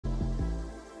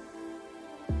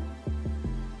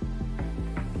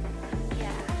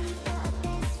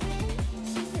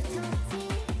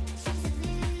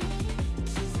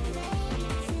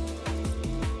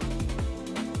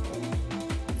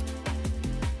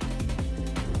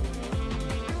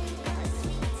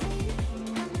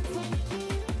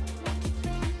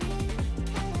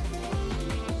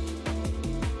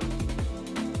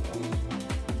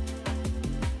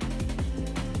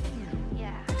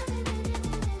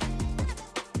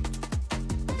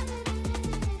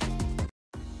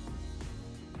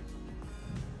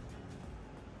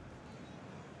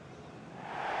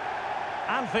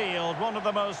Anfield, one of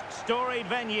the most storied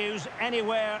venues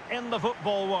anywhere in the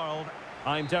football world.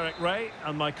 I'm Derek Ray,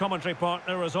 and my commentary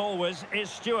partner, as always, is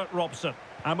Stuart Robson.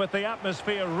 And with the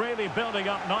atmosphere really building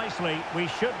up nicely, we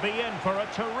should be in for a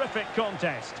terrific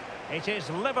contest. It is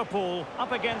Liverpool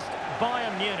up against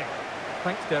Bayern Munich.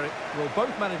 Thanks, Derek. Well,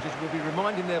 both managers will be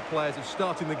reminding their players of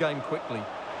starting the game quickly,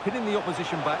 hitting the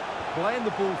opposition back, playing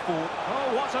the ball forward.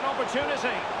 Oh, what an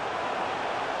opportunity!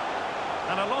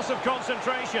 And a loss of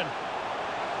concentration.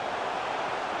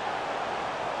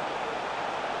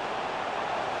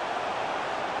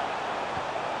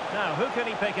 Now, who can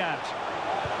he pick out?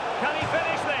 Can he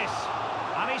finish this?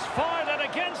 And he's fired it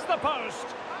against the post.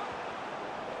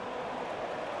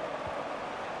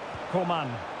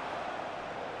 Coman.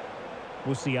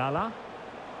 Musiala.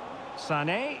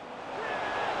 Sané.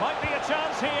 Might be a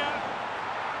chance here.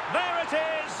 There it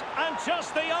is, and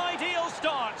just the ideal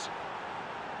start.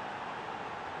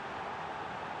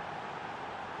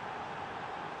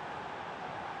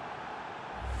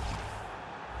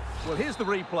 Well, here's the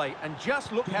replay, and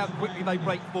just look how quickly they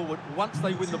break forward once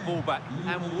they win the ball back.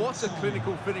 And what a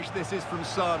clinical finish this is from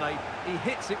Sané. He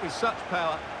hits it with such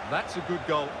power. That's a good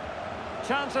goal.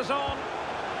 Chances on.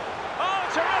 Oh,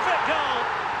 terrific goal!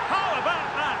 How about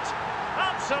that?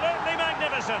 Absolutely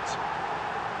magnificent.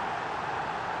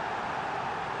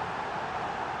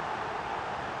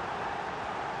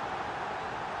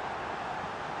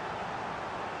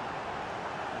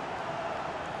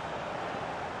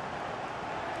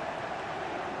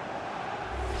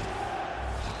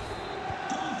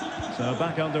 So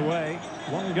back underway.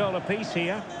 One goal apiece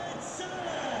here.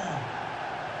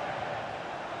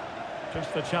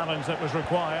 Just the challenge that was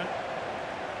required.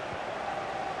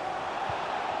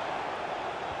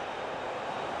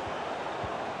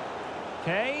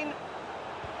 Kane.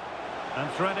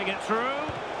 And threading it through.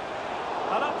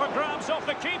 And up for grabs off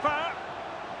the keeper.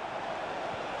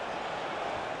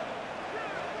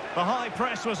 The high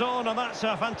press was on, and that's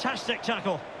a fantastic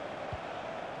tackle.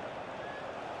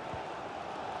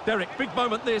 Derek, big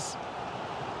moment this.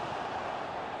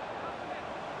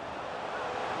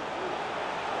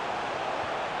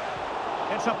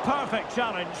 It's a perfect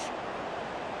challenge.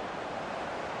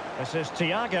 This is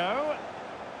Thiago.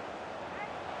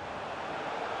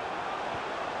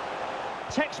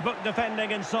 Textbook defending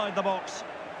inside the box.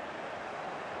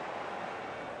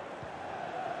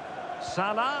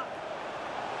 Salah.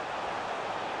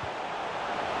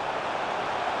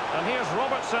 And here's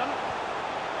Robertson.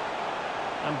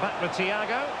 And back with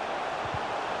Thiago.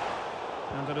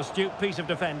 And an astute piece of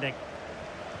defending.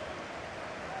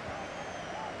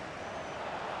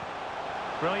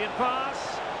 Brilliant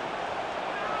pass.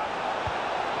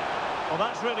 Well,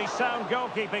 that's really sound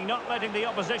goalkeeping, not letting the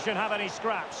opposition have any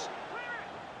scraps.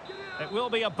 It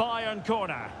will be a Bayern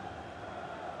corner.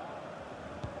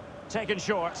 Taken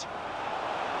short.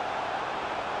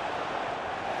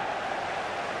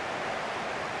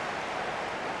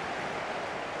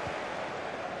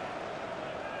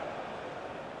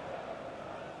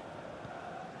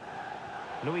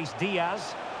 Luis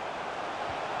Diaz.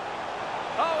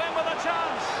 Oh, in with a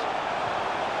chance.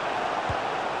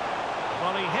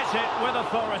 Well, he hit it with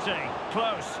authority.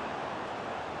 Close.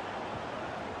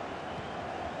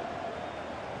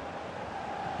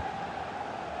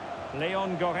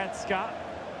 Leon Goretzka.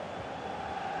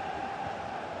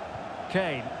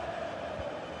 Kane.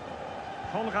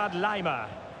 Konrad Laimer.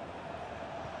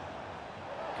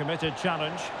 Committed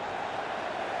challenge.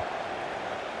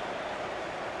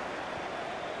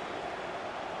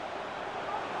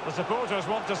 The supporters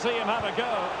want to see him have a go.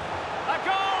 A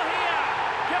goal here!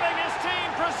 Giving his team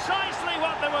precisely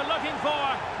what they were looking for.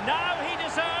 Now he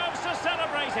deserves to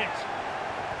celebrate it.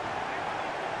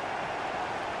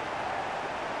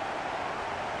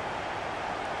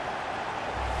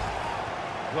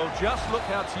 Well, just look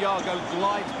how Thiago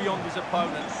glides beyond his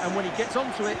opponent, and when he gets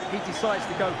onto it, he decides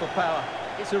to go for power.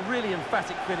 It's a really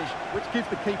emphatic finish, which gives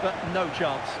the keeper no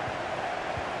chance.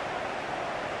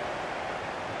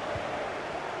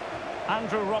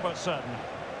 Andrew Robertson.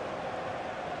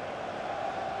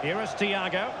 Here is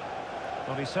Thiago.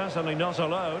 Well, he's certainly not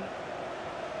alone.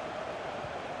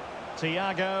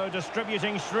 Thiago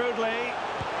distributing shrewdly.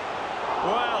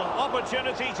 Well,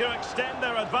 opportunity to extend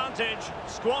their advantage.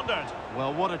 Squandered.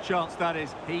 Well, what a chance that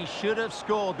is. He should have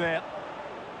scored there.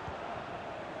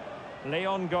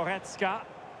 Leon Goretzka.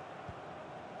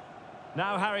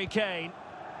 Now Harry Kane.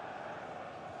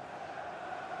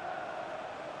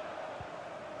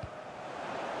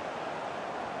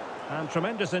 And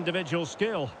tremendous individual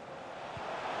skill.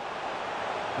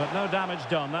 But no damage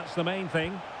done, that's the main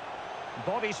thing.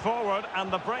 Bodies forward and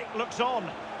the break looks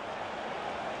on.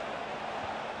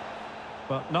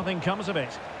 But nothing comes of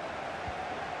it.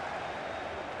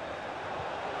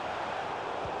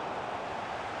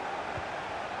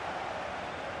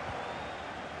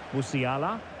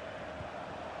 Musiala.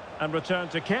 And return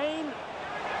to Kane.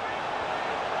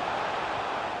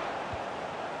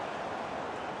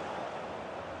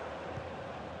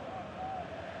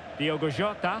 Diogo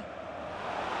Jota.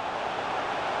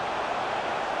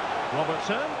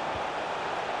 Robertson.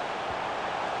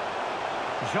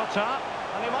 Jota.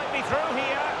 And he might be through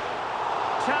here.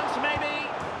 Chance maybe.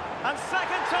 And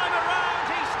second time around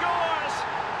he scores.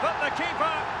 But the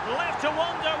keeper left to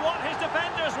wonder what his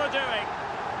defenders were doing.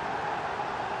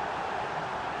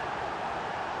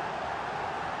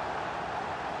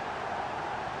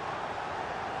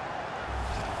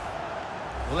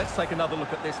 Well, let's take another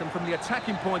look at this, and from the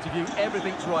attacking point of view,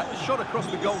 everything's right. Shot across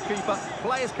the goalkeeper,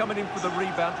 players coming in for the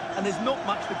rebound, and there's not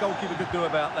much the goalkeeper could do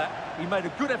about that. He made a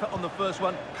good effort on the first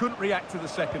one, couldn't react to the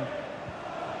second.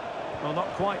 Well, not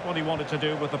quite what he wanted to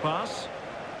do with the pass.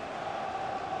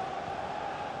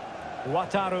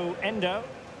 Wataru Endo.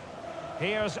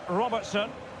 Here's Robertson.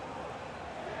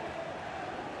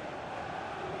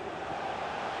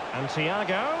 And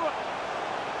Thiago.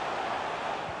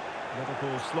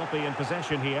 Liverpool sloppy in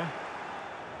possession here.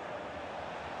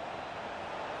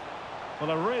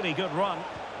 Well, a really good run.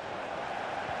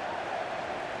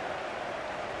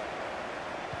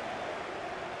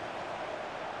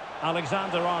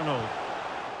 Alexander-Arnold.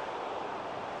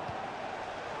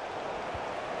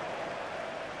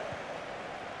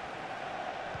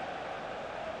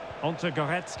 On to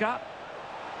Goretzka.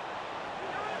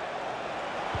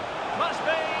 Must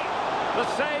be! The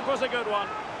save was a good one.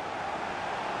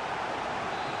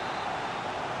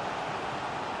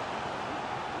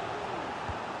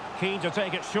 Keen to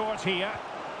take it short here.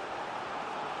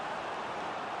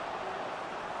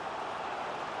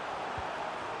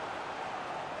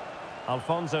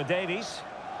 Alphonso Davies.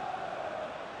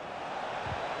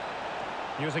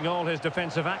 Using all his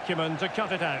defensive acumen to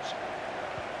cut it out.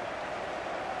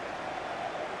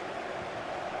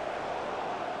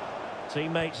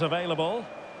 Teammates available.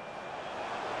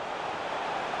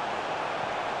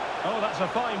 Oh, that's a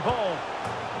fine ball.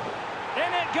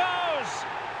 In it goes!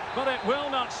 But it will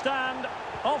not stand.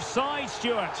 Offside,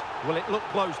 Stuart. Well, it looked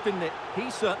close, didn't it? He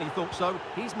certainly thought so.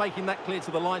 He's making that clear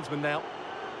to the linesman now.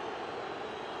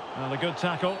 Well, a good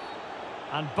tackle.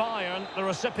 And Bayern, the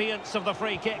recipients of the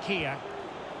free kick here.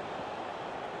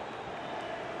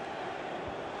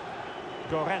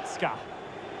 Goretzka.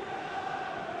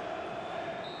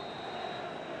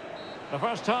 The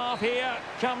first half here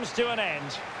comes to an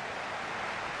end.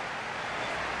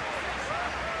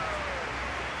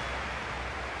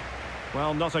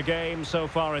 Well, not a game so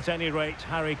far at any rate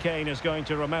Harry Kane is going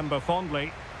to remember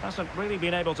fondly. Hasn't really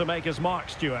been able to make his mark,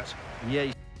 Stuart.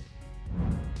 Yeah.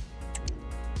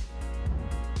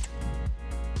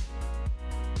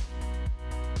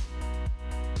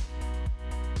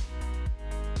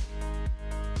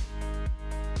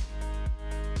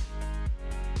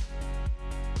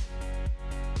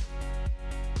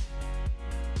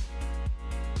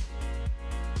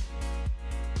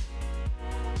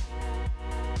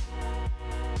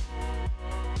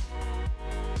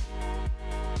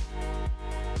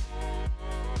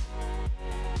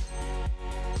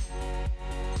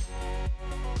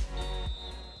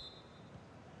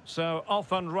 So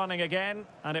off and running again,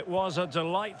 and it was a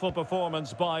delightful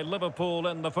performance by Liverpool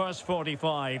in the first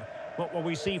 45. What will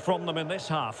we see from them in this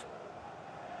half?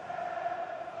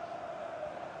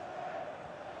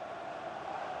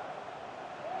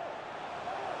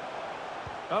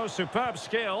 Oh, superb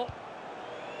skill.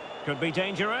 Could be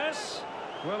dangerous.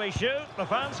 Will he shoot? The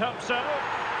fans hope so.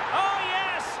 Oh,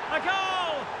 yes! A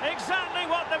goal! Exactly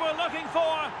what they were looking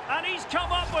for, and he's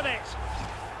come up with it.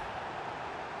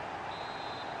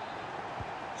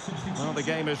 Well, the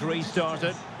game is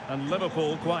restarted, and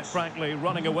Liverpool, quite frankly,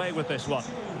 running away with this one.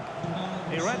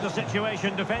 He read the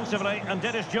situation defensively and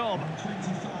did his job.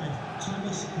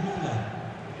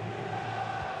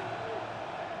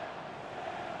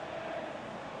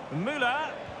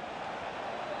 Müller.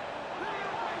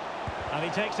 And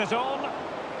he takes it on,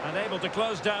 and able to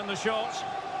close down the shot.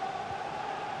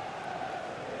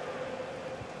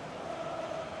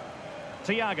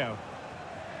 Thiago.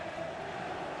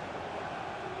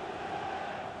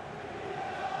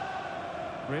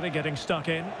 Really getting stuck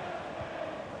in.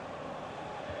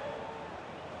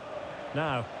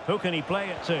 Now, who can he play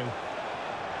it to?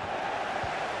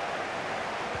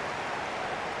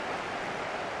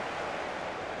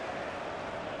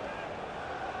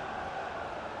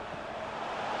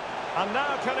 And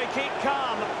now can he keep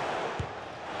calm?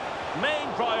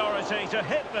 Main priority to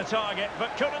hit the target,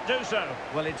 but couldn't do so.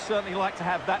 Well, he'd certainly like to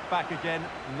have that back again.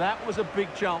 That was a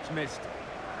big chance missed.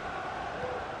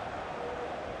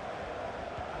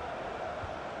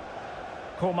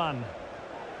 Coman.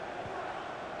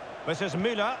 This is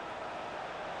Müller.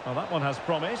 Well, that one has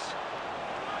promise.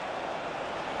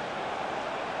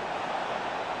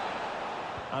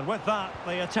 And with that,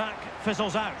 the attack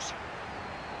fizzles out.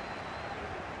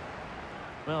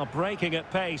 Well, breaking at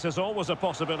pace is always a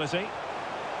possibility.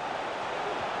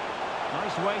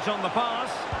 Nice weight on the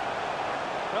pass.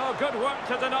 Oh, good work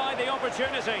to deny the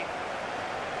opportunity.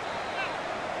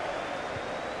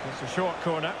 It's a short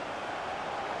corner.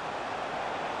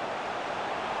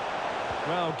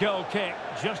 Well, goal kick,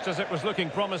 just as it was looking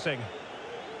promising.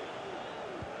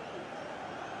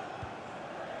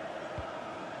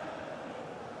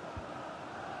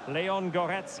 Leon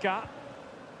Goretzka.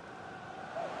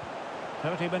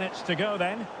 30 minutes to go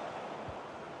then.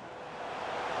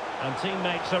 And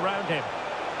teammates around him.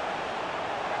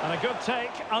 And a good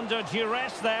take under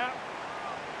duress there.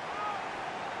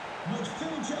 Well,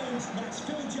 Phil Jones, that's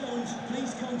Phil Jones.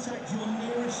 Please contact your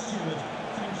nearest steward.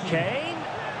 Thank you. Kane.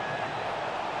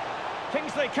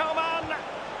 Kingsley Coman.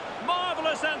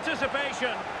 Marvellous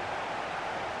anticipation.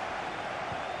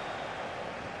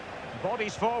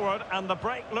 Bodies forward and the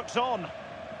break looks on.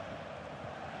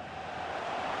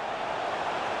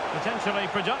 Potentially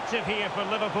productive here for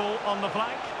Liverpool on the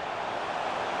flank.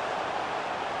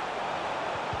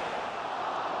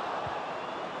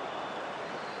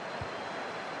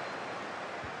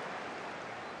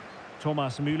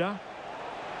 Thomas Müller.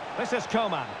 This is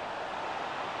Coman.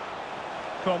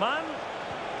 Coman.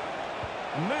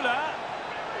 Müller.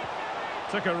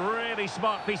 Took a really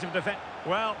smart piece of defence.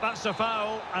 Well, that's a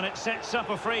foul, and it sets up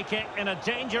a free kick in a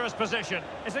dangerous position.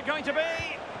 Is it going to be?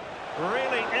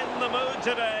 Really in the mood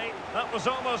today. That was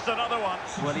almost another one.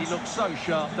 Well, he looks so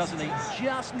sharp, doesn't he?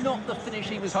 Just not the finish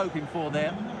he was hoping for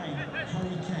there.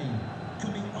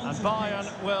 And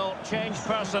Bayern will change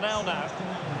personnel now.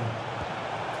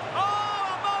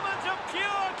 Oh, a moment of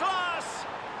pure class!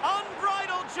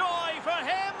 Unbridled joy for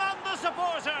him and the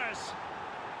supporters.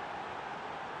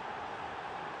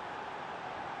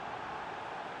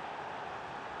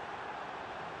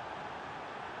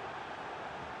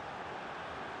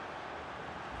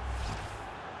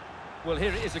 Well,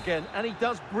 here it is again, and he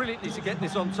does brilliantly to get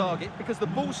this on target because the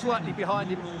ball's slightly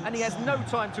behind him and he has no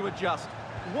time to adjust.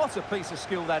 What a piece of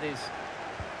skill that is.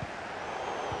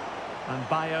 And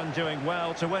Bayern doing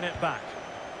well to win it back.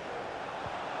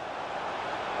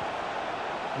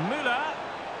 Müller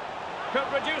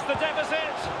could reduce the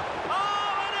deficit.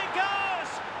 Oh, and it goes!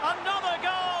 Another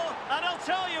goal! And I'll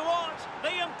tell you what,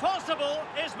 the impossible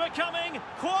is becoming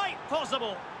quite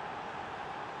possible.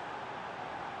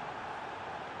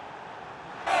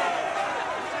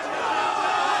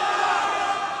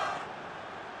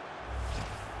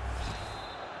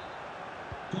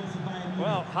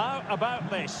 Well, how about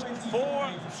this?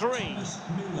 4-3.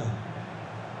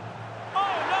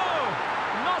 Oh,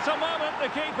 no! Not a moment the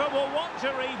keeper will want to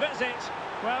revisit.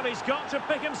 Well, he's got to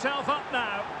pick himself up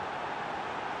now.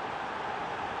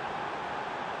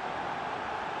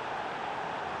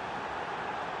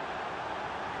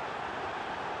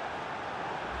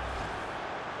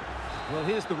 Well,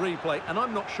 here's the replay, and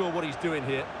I'm not sure what he's doing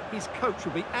here. His coach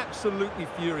will be absolutely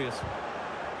furious.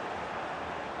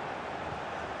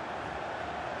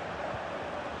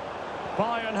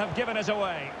 Bayern have given us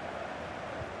away.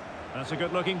 That's a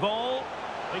good-looking ball.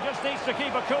 He just needs to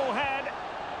keep a cool head.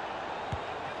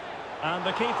 And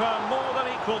the keeper more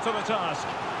than equal to the task.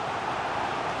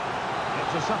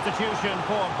 It's a substitution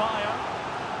for Bayern.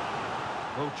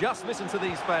 Well, just listen to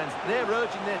these fans. They're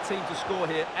urging their team to score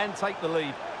here and take the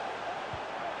lead.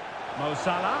 Mo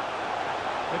Salah.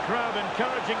 The crowd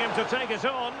encouraging him to take it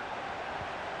on.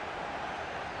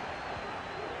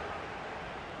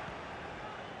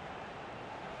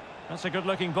 That's a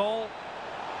good-looking ball.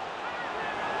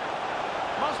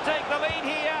 Must take the lead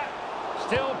here.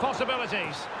 Still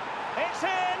possibilities. It's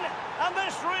in, and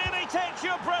this really takes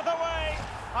your breath away.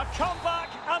 A comeback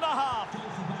and a half.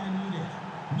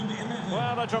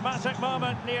 Well, a dramatic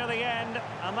moment near the end,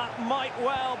 and that might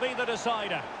well be the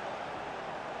decider.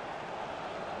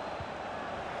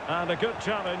 And a good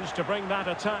challenge to bring that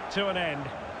attack to an end.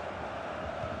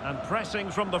 And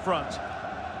pressing from the front.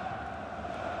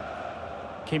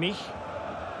 Kimmich.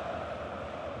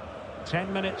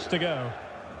 10 minutes to go.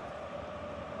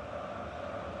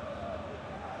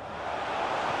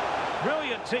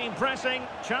 Brilliant team pressing.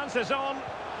 Chances on.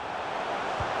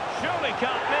 Surely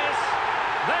can't miss.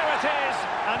 There it is.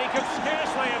 And he could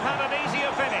scarcely have had an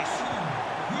easier finish.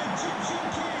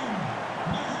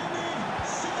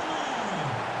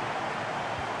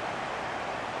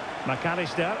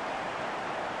 McAllister.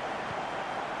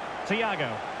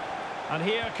 Thiago. And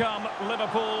here come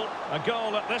Liverpool. A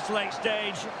goal at this late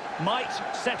stage might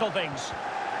settle things.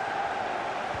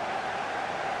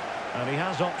 And he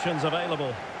has options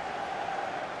available.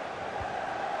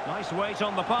 Nice weight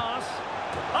on the pass.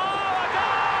 Oh, a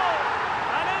goal!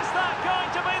 And is that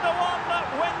going to be the one that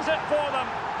wins it for them?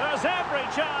 There's every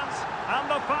chance, and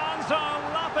the fans are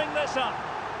lapping this up.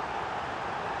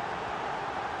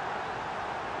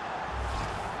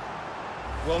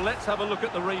 Well, let's have a look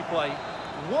at the replay.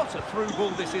 What a through ball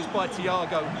this is by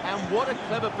Thiago, and what a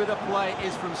clever bit of play it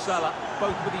is from Salah,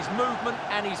 both with his movement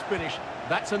and his finish.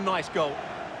 That's a nice goal.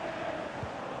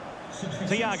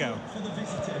 Thiago.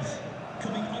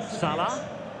 Salah.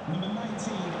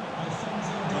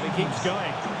 Well, he keeps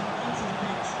going.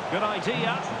 Good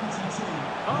idea.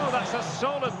 Oh, that's a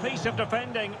solid piece of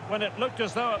defending when it looked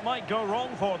as though it might go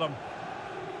wrong for them.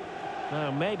 Now,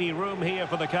 maybe room here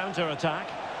for the counter-attack.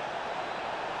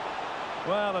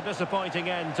 Well, a disappointing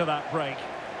end to that break.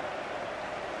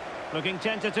 Looking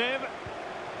tentative.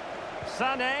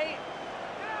 Sané.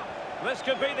 This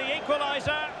could be the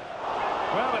equaliser.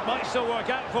 Well, it might still work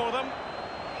out for them.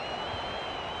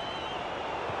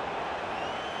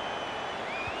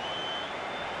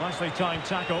 Nicely timed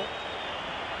tackle.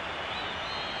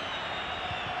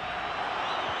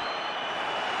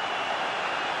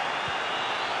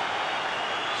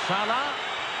 Salah.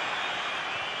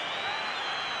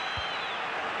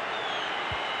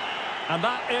 And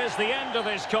that is the end of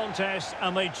this contest,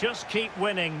 and they just keep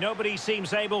winning. Nobody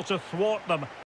seems able to thwart them.